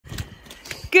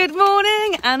Good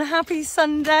morning and happy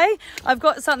Sunday. I've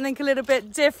got something a little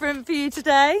bit different for you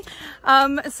today.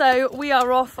 So we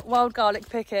are off wild garlic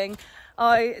picking.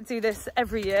 I do this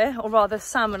every year, or rather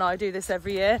Sam and I do this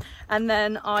every year, and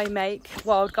then I make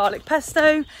wild garlic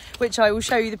pesto, which I will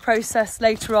show you the process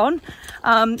later on.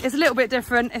 It's a little bit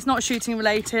different, it's not shooting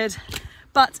related,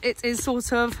 but it is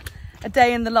sort of a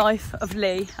day in the life of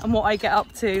Lee and what I get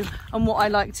up to and what I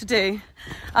like to do.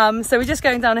 So we're just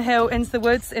going down a hill into the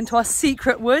woods, into our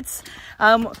secret woods,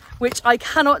 which I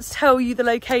cannot tell you the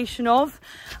location of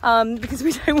because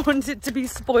we don't want it to be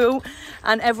spoiled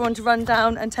and everyone to run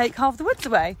down and take half the woods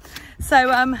away.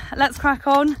 So let's crack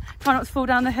on, try not to fall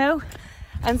down the hill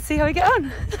and see how we get on.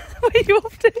 Where are you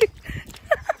off to?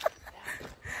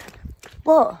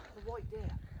 What? The white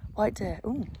deer. White deer,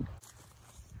 ooh.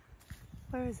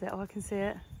 Where is it? Oh, I can see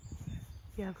it.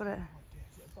 Yeah, I've got it.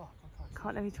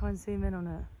 Can't let me try and zoom in on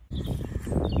it.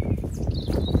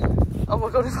 Oh my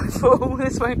god, if I fall,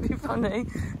 this won't be funny.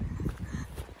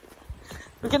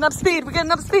 We're getting up speed, we're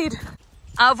getting up speed.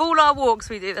 Out of all our walks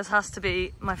we do, this has to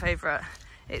be my favourite.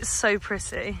 It's so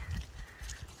pretty.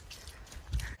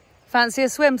 Fancy a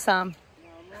swim, Sam? Yeah,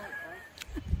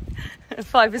 I'm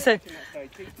right, 5%.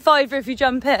 £5 if you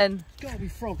jump in. Gotta be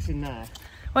frogs in there.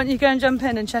 Why don't you go and jump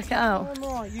in and check it out? I'm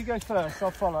right, you go first,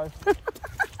 I'll follow.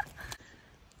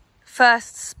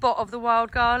 First spot of the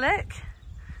wild garlic.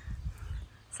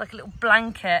 It's like a little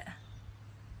blanket.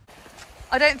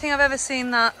 I don't think I've ever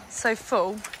seen that so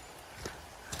full.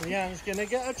 Leanne's gonna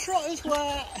get her trotters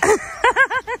wet.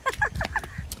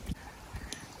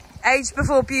 Age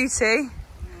before beauty.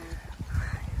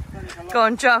 Go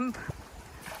on, jump.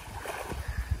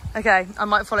 Okay, I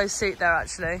might follow suit there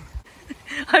actually.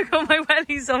 I've got my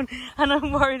wellies on and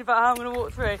I'm worried about how I'm going to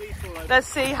walk through. Let's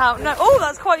see how... No, oh,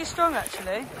 that's quite strong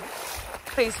actually.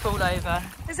 Please fall over.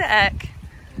 Is it Eck?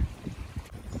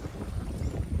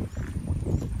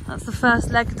 That's the first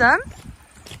leg done.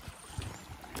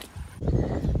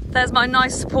 There's my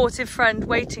nice supportive friend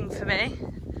waiting for me.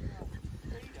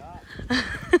 I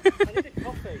need a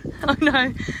coffee. I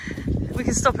know. We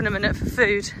can stop in a minute for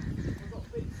food. I've got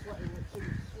feet sweating with too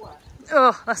much sweat.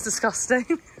 Oh, that's disgusting.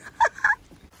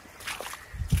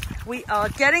 We are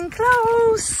getting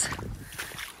close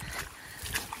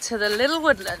to the little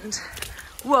woodland.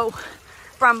 Whoa,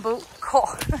 bramble.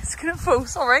 Oh, it's gonna fall,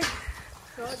 sorry.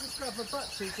 So I just grab my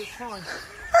butt cheek, it's fine.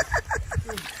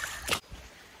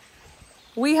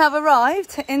 We have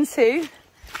arrived into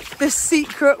the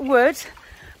secret wood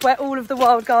where all of the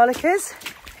wild garlic is.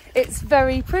 It's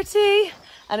very pretty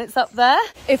and it's up there.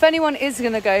 If anyone is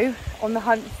gonna go on the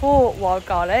hunt for wild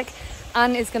garlic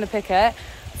and is gonna pick it,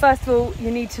 first of all,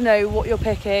 you need to know what you're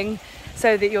picking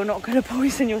so that you're not going to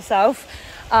poison yourself.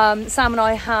 Sam and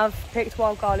I have picked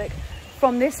wild garlic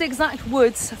from this exact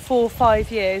woods for 5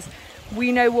 years.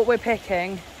 We know what we're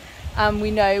picking and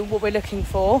we know what we're looking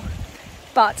for,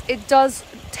 but it does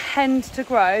tend to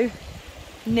grow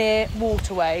near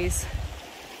waterways.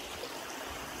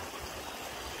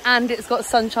 And it's got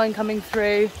sunshine coming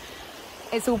through.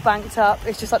 It's all banked up.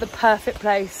 It's just like the perfect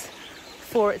place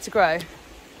for it to grow.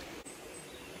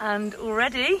 And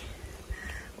already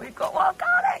we've got wild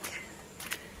garlic.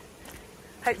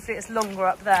 Hopefully it's longer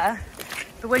up there.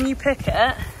 But when you pick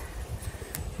it,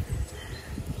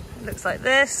 it looks like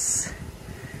this.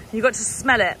 You've got to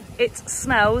smell it. It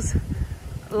smells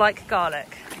like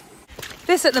garlic.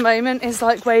 This at the moment is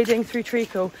like wading through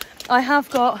treacle. I have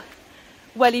got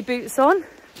welly boots on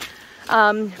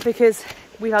because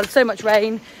we had so much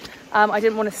rain. I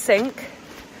didn't want to sink.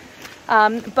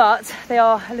 But they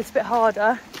are a little bit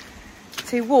harder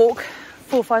to walk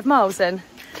 4 or 5 miles in.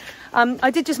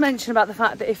 I did just mention about the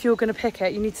fact that if you're going to pick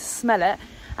it, you need to smell it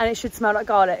and it should smell like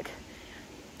garlic.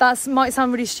 That might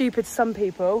sound really stupid to some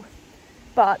people,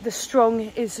 but the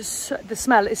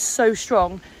smell is so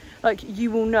strong, like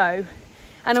you will know.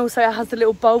 And also it has the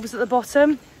little bulbs at the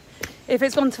bottom. If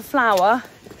it's gone to flower,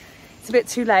 it's a bit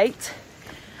too late.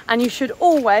 And you should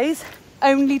always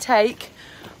only take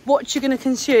what you're going to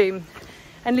consume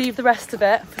and leave the rest of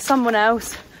it for someone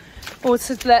else, or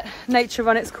to let nature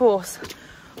run its course,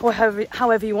 or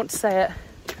however you want to say it.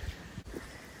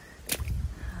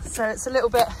 So it's a little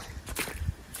bit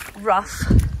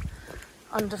rough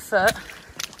underfoot,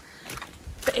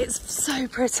 but it's so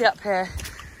pretty up here.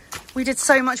 We did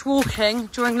so much walking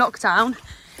during lockdown,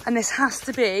 and this has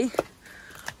to be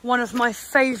one of my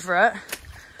favourite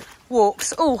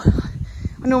walks. Oh,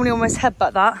 I normally almost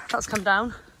headbutt that. That's come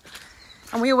down.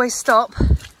 And we always stop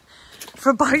for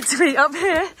a bite to eat up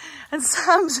here, and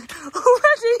Sam's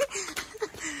already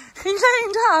he's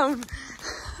laying down.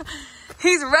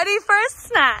 He's ready for his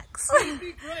snacks.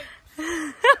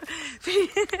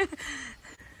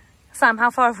 Sam,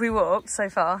 how far have we walked so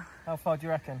far? How far do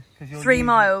you reckon? 'Cause you're 3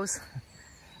 miles.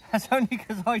 That's only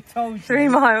because I told you. 3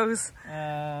 miles.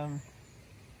 No.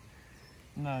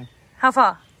 How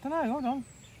far? Don't know, hold on.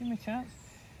 Give me a chance.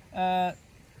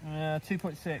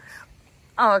 2.6.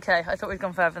 Oh, okay. I thought we'd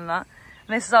gone further than that.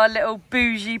 And this is our little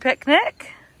bougie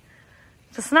picnic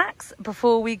for snacks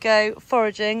before we go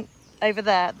foraging over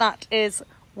there. That is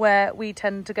where we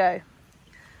tend to go.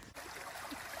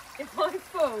 It's my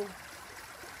full.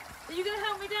 Are you going to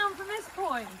help me down from this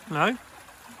point? No.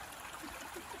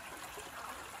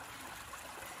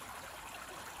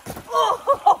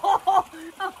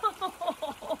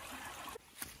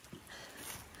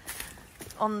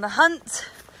 On the hunt.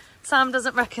 Sam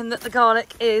doesn't reckon that the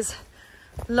garlic is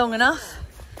long enough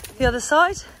the other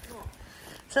side. So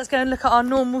let's go and look at our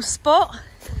normal spot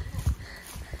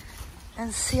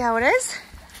and see how it is.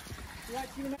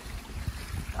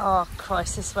 Oh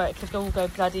Christ, this is where it could all go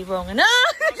bloody wrong. And I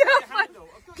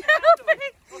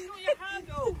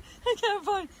can't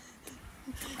find.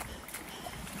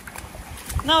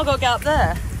 Now I've got to get up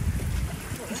there.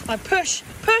 I push.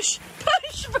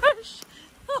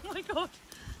 Oh my God.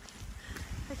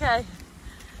 Okay.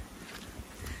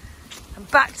 I'm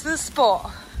back to the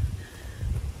spot.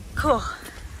 Cool. Do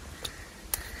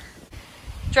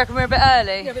you reckon we're a bit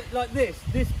early? Yeah, but like this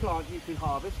plant you can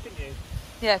harvest, couldn't you?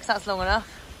 Yeah, because that's long enough.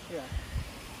 Yeah.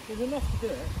 There's enough to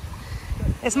do it.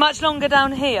 It's much longer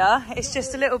down here. It's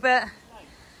just a little bit...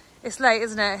 It's late,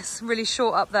 isn't it? It's really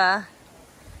short up there.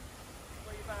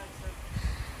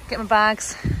 Get my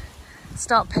bags.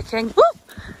 Start picking. Woo!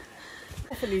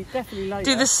 Definitely later.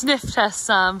 Do the sniff test,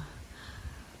 Sam.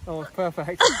 Oh,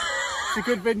 perfect. It's a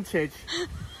good vintage.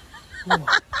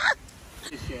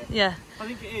 This year. Yeah. I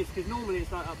think it is, because normally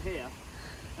it's like up here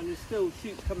and there's still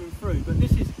shoots coming through, but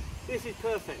this is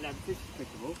perfect length. This is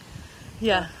pickable.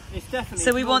 Yeah. It's definitely.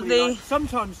 So we want the... Like,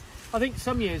 sometimes, I think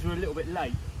some years we're a little bit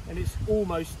late and it's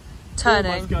almost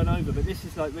turning. Almost going over, but this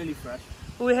is like really fresh.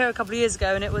 Well, we were here a couple of years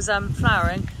ago and it was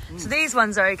flowering. So these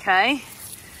ones are okay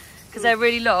because they're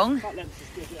really long. That length is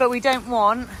good, yeah. But we don't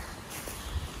want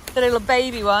the little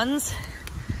baby ones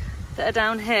that are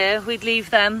down here. We'd leave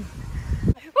them.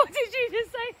 What did you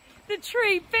just say? The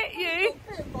tree bit you? I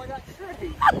got bitten by that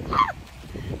tree.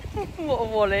 What a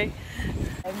wally.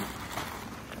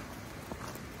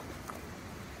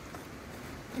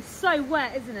 It's so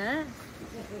wet, isn't it?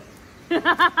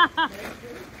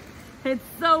 It's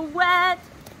so wet.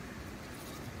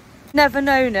 Never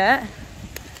known it.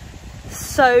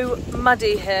 So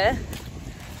muddy here.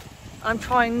 I'm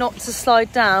trying not to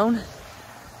slide down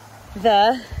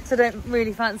there, so I don't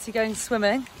really fancy going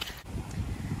swimming.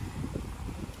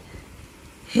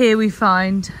 Here we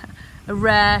find a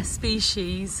rare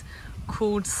species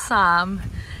called Sam,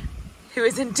 who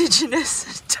is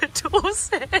indigenous to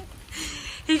Dorset.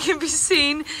 He can be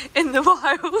seen in the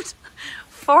wild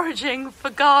foraging for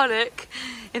garlic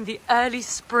in the early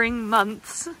spring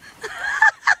months.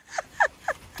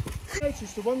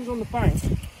 Notice the ones on the bank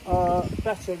are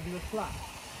better than the flat.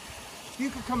 You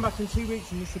could come back in 2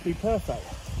 weeks and you should be perfect.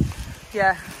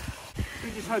 Yeah.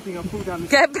 We're just hoping I'll pull down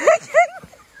this. Get picking!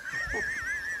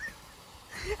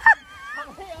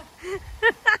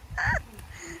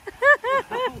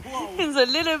 It's a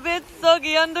little bit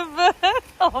soggy underfoot.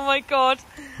 Oh my God.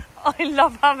 I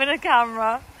love having a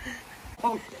camera.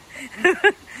 Oh.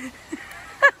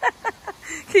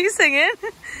 Keep singing.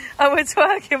 Oh, we're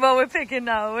twerking while we're picking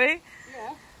now, are we?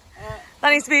 Yeah. That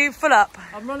needs to be full up.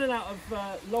 I'm running out of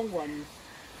long ones.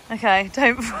 Okay,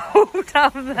 don't fall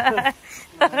down there.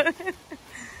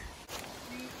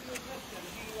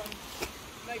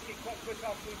 Make it quite quick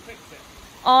after we fix it.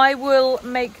 I will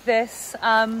make this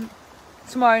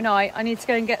tomorrow night. I need to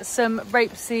go and get some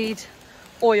rapeseed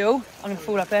oil. I'm going to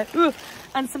fall up here. Ooh,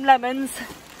 and some lemons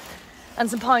and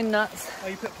some pine nuts. Oh,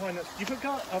 you put pine nuts. Do you put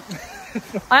garlic?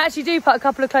 I actually do put a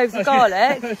couple of cloves of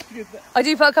garlic. I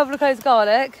do put a couple of cloves of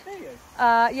garlic. There you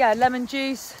go. Yeah, lemon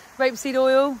juice, rapeseed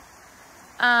oil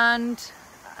and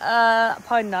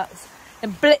pine nuts.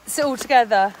 And blitz it all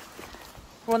together.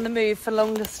 We're on the move for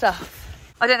longer stuff.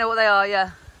 I don't know what they are,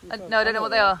 yeah. No, I don't know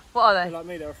what they are. What are they? Like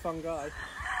me, they're a fun guy.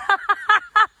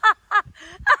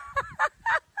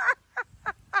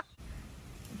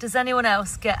 Does anyone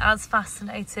else get as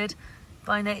fascinated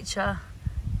by nature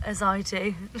as I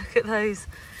do? Look at those.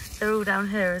 They're all down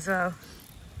here as well.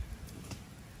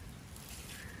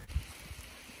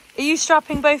 Are you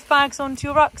strapping both bags onto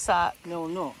your rucksack? No,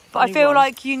 I'm not. But I feel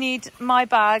like you need my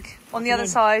bag on the other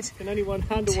side. Can only one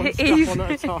handle one strap on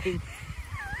at a time.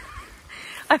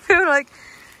 I feel like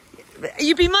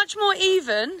you'd be much more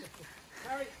even.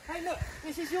 Harry, hey look,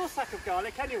 this is your sack of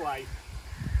garlic anyway.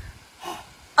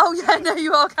 Oh Oh yeah, no,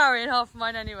 you are carrying half of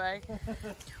mine anyway.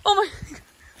 Oh my God.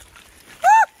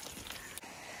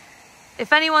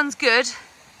 If anyone's good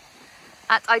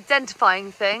at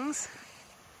identifying things,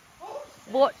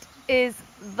 what is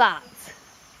that?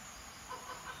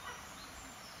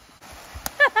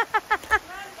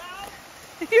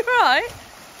 You're right.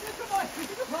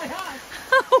 Look at my hand.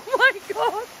 Oh my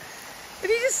God. Have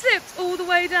you just slipped all the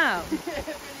way down? Yeah, it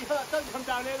really hurt. Don't come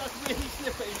down here, that's really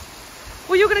slippery.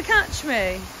 Well, you're going to catch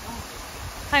me.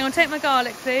 Hang on, take my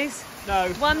garlic, please. No.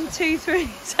 1, 2, 3.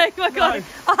 Take my garlic.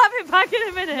 I'll have it back in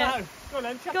a minute. No. Go on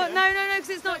then, chuck God, it. no, because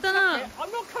it's not done up.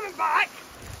 I'm not coming back.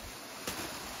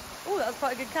 Oh, that was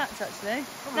quite a good catch, actually.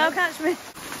 Come Now on. catch me.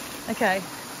 Okay.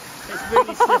 It's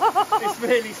really slippery. It's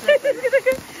really slippery.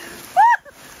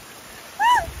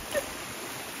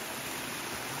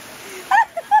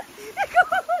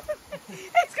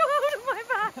 It's got hold of my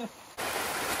back.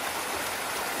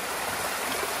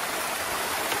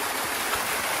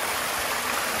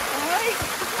 Alright.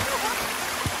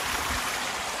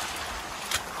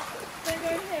 Don't go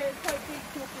in here, it's quite deep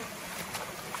talking.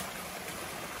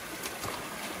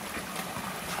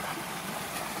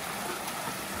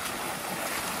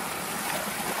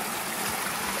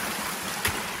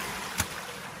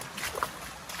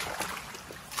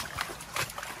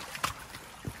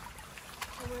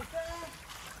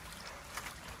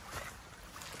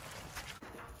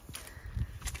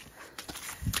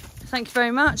 Thank you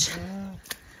very much.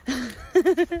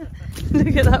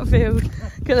 Look at that field.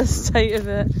 Look at the state of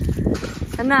it.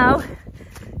 And now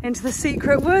into the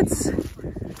secret woods.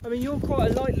 I mean, you're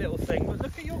quite a light little thing, but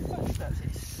look at your footsteps.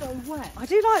 It's so wet. I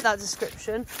do like that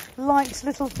description. Light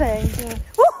little thing. Yeah.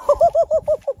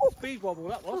 Speed wobble,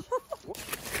 that was.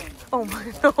 Oh my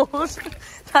Lord.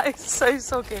 That is so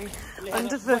soggy. Yeah,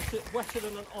 Under wetter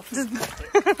than an otter.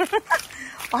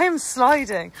 I am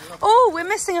sliding. Oh, we're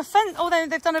missing a fence. Oh,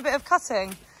 they've done a bit of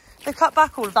cutting. They've cut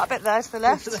back all of that bit there to the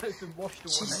left. It's been washed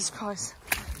away. Jesus Christ.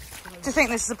 To think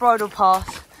this is a bridle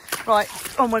path. Right.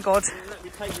 Oh my God. Let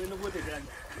me take you in the wood again.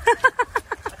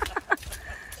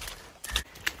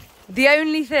 The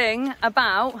only thing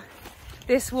about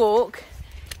this walk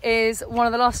is one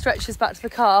of the last stretches back to the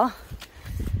car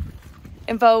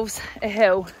involves a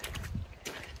hill.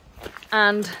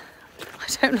 And I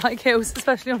don't like hills,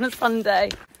 especially on a Sunday.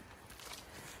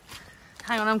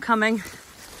 Hang on, I'm coming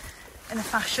in a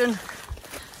fashion.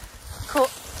 Oh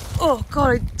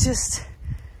God, oh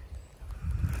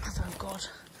God,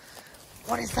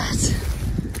 what is that?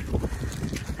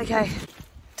 Okay,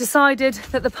 decided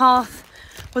that the path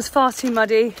was far too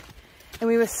muddy and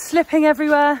we were slipping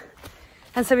everywhere.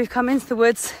 And so we've come into the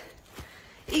woods,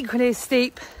 equally as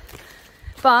steep,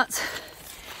 but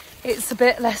it's a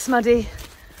bit less muddy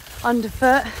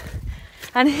underfoot.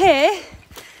 And here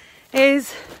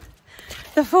is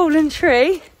the fallen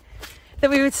tree that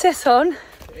we would sit on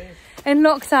in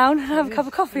lockdown and have a cup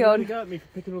of coffee on. You go at me for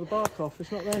picking all the bark off.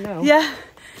 It's not there now. Yeah,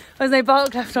 there's no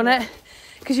bark left on it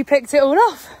because you picked it all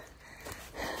off.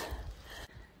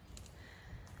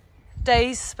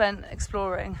 Days spent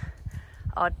exploring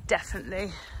are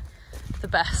definitely the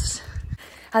best.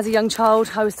 As a young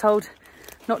child, I was told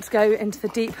not to go into the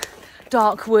deep,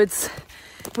 dark woods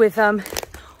with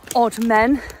odd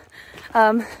men.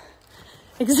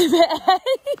 Exhibit A.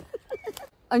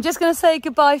 I'm just going to say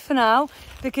goodbye for now,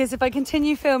 because if I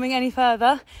continue filming any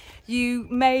further, you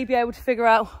may be able to figure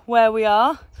out where we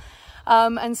are.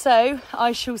 And so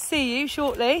I shall see you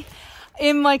shortly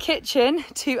in my kitchen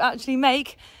to actually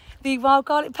make the wild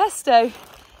garlic pesto.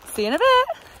 See you in a bit.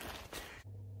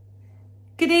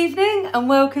 Good evening and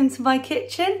welcome to my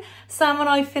kitchen. Sam and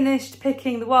I finished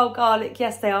picking the wild garlic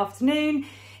yesterday afternoon.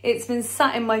 It's been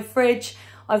sat in my fridge.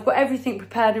 I've got everything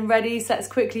prepared and ready, so let's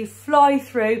quickly fly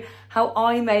through how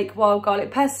I make wild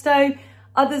garlic pesto.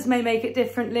 Others may make it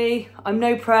differently. I'm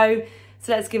no pro,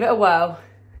 so let's give it a whirl.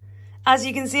 As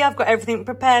you can see, I've got everything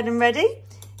prepared and ready.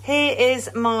 Here is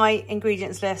my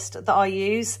ingredients list that I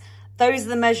use. Those are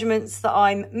the measurements that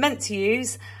I'm meant to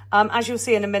use. As you'll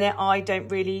see in a minute, I don't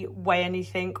really weigh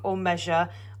anything or measure.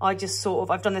 I just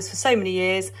I've done this for so many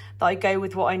years that I go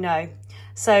with what I know.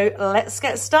 So let's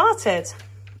get started.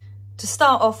 To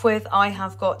start off with, I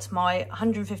have got my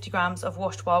 150 grams of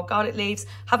washed wild garlic leaves.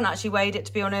 Haven't actually weighed it,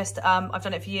 to be honest. I've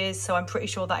done it for years, so I'm pretty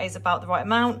sure that is about the right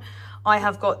amount. I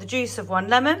have got the juice of 1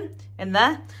 lemon in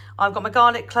there. I've got my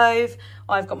garlic clove.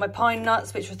 I've got my pine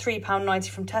nuts, which were £3.90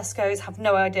 from Tesco's. Have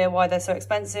no idea why they're so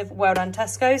expensive. Well done,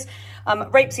 Tesco's.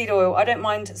 Rapeseed oil. I don't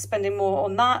mind spending more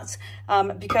on that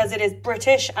because it is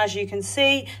British, as you can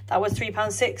see. That was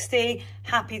 £3.60.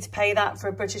 Happy to pay that for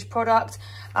a British product.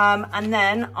 And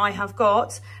then I have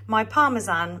got my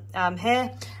Parmesan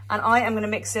here. and I am going to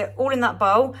mix it all in that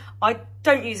bowl. I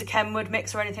don't use a Kenwood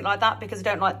mixer or anything like that because I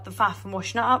don't like the faff from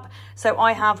washing it up. So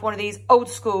I have one of these old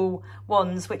school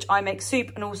ones which I make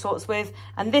soup and all sorts with,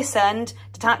 and this end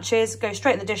detaches, goes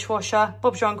straight in the dishwasher,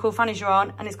 Bob's your uncle, Fanny's your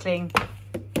aunt, and it's clean.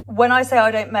 When I say I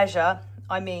don't measure,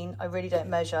 I mean I really don't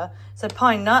measure. So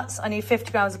pine nuts, I need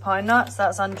 50 grams of pine nuts,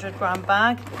 that's a 100-gram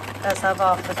bag. Let's have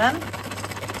half of them.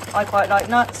 I quite like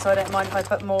nuts, so I don't mind if I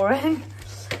put more in.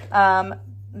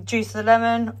 Juice of the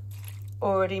lemon,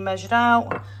 already measured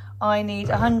out. I need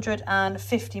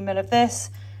 150 ml of this.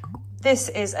 This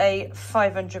is a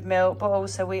 500 ml, but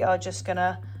also we are just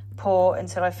gonna pour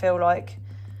until I feel like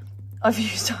I've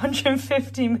used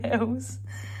 150 mils.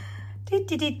 That'll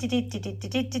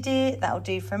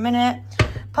do for a minute.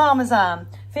 Parmesan,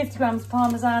 50 grams of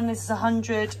Parmesan. This is a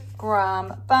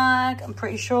 100-gram bag. I'm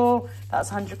pretty sure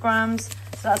that's 100 grams.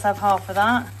 So let's have half of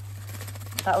that.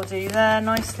 That'll do there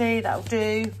nicely, that'll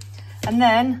do. And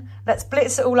then let's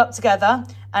blitz it all up together.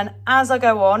 And as I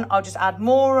go on, I'll just add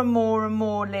more and more and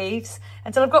more leaves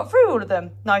until I've got through all of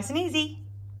them. Nice and easy.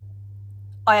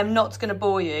 I am not gonna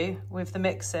bore you with the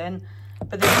mixing,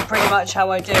 but this is pretty much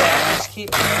how I do it. I just keep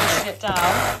pushing it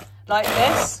down like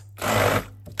this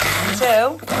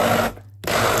until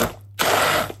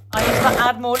I need to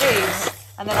add more leaves.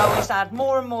 And then I'll just add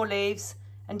more and more leaves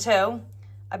until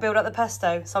I build up the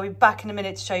pesto. So I'll be back in a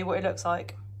minute to show you what it looks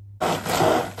like.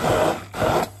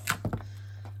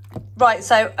 Right,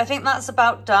 so I think that's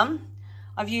about done.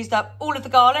 I've used up all of the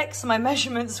garlic, so my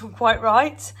measurements were quite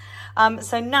right.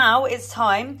 So now it's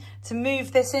time to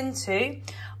move this into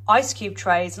ice cube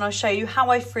trays, and I'll show you how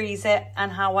I freeze it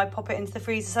and how I pop it into the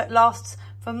freezer so it lasts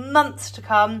for months to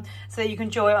come, so that you can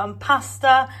enjoy it on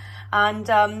pasta and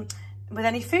with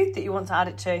any food that you want to add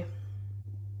it to.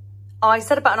 I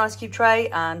said about an ice cube tray,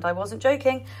 and I wasn't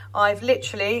joking. I've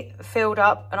literally filled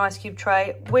up an ice cube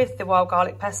tray with the wild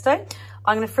garlic pesto.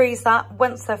 I'm going to freeze that.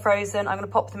 Once they're frozen, I'm going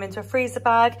to pop them into a freezer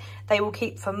bag. They will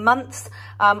keep for months.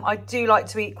 I do like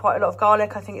to eat quite a lot of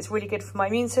garlic. I think it's really good for my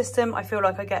immune system. I feel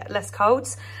like I get less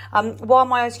colds. While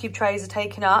my ice cube trays are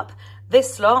taken up,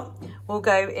 this lot will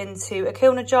go into a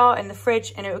Kilner jar in the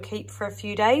fridge, and it will keep for a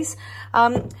few days.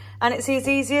 And it's as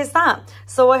easy as that.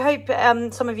 So I hope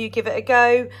some of you give it a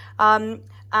go,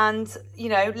 and you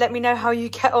know, let me know how you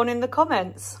get on in the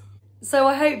comments. So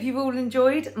I hope you've all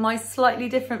enjoyed my slightly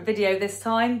different video this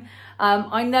time.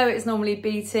 I know it's normally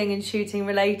beating and shooting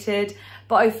related,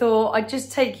 but I thought I'd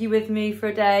just take you with me for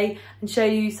a day and show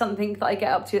you something that I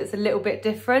get up to that's a little bit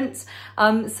different.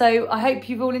 So I hope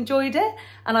you've all enjoyed it,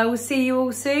 and I will see you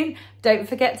all soon. Don't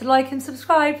forget to like and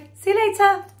subscribe. See you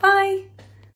later. Bye.